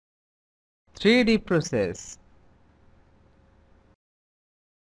3D process.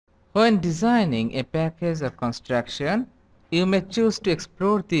 When designing a package of construction, you may choose to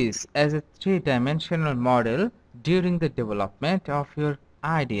explore this as a three-dimensional model during the development of your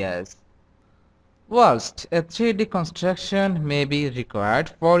ideas. Whilst a 3D construction may be required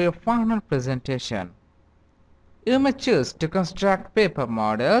for your final presentation, you may choose to construct paper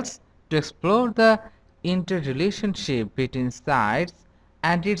models to explore the interrelationship between sites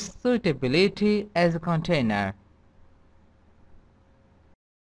and its suitability as a container.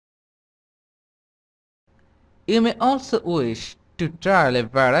 You may also wish to trial a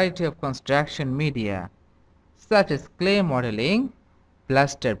variety of construction media, such as clay modeling,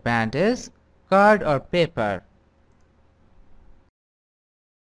 plaster bandage, card or paper.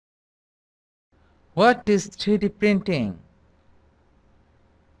 What is 3D printing?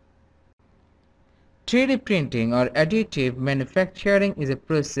 3D printing or additive manufacturing is a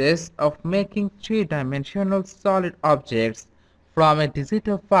process of making three-dimensional solid objects from a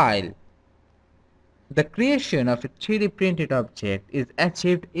digital file. The creation of a 3D printed object is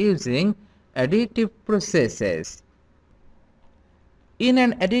achieved using additive processes. In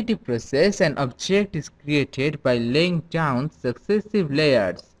an additive process, an object is created by laying down successive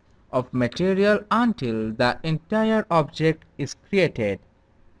layers of material until the entire object is created.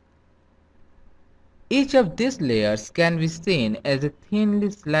 Each of these layers can be seen as a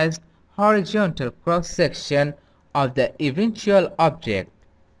thinly sliced horizontal cross-section of the eventual object.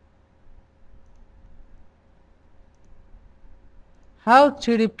 How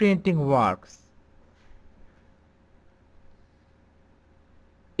 3D printing works?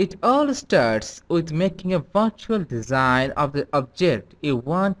 It all starts with making a virtual design of the object you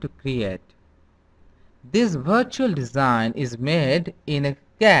want to create. This virtual design is made in a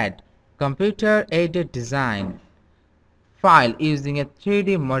CAD computer-aided design file using a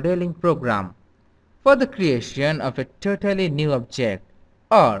 3D modeling program for the creation of a totally new object,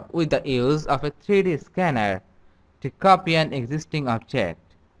 or with the use of a 3D scanner to copy an existing object.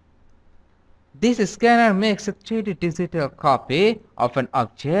 This scanner makes a 3D digital copy of an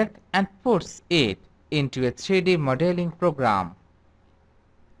object and puts it into a 3D modeling program.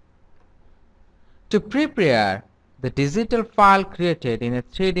 To prepare the digital file created in a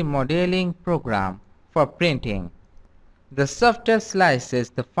 3D modeling program for printing, the software slices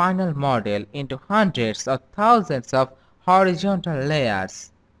the final model into hundreds or thousands of horizontal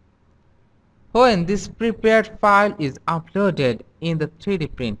layers. When this prepared file is uploaded in the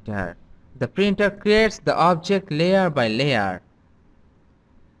 3D printer, the printer creates the object layer by layer.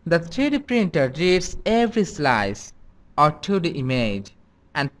 The 3D printer reads every slice or 2D image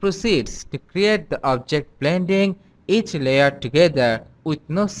and proceeds to create the object, blending each layer together with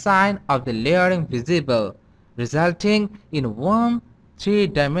no sign of the layering visible, resulting in one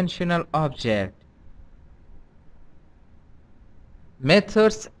three-dimensional object.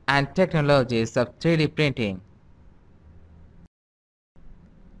 Methods and technologies of 3D printing.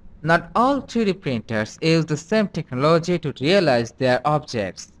 Not all 3D printers use the same technology to realize their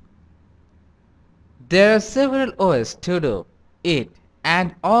objects. There are several ways to do it,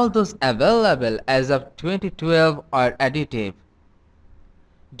 and all those available as of 2012 are additive,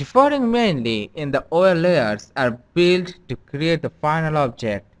 differing mainly in the way layers are built to create the final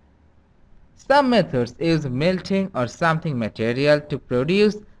object. Some methods use melting or sampling material to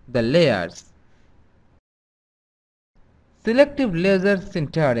produce the layers. Selective laser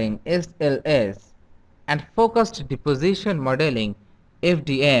sintering (SLS) and focused deposition modeling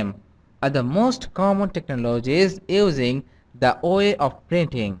 (FDM) are the most common technologies using the way of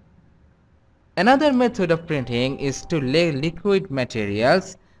printing. Another method of printing is to lay liquid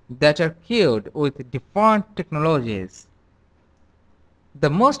materials that are cured with different technologies. The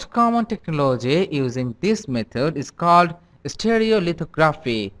most common technology using this method is called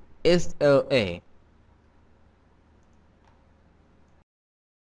stereolithography (SLA).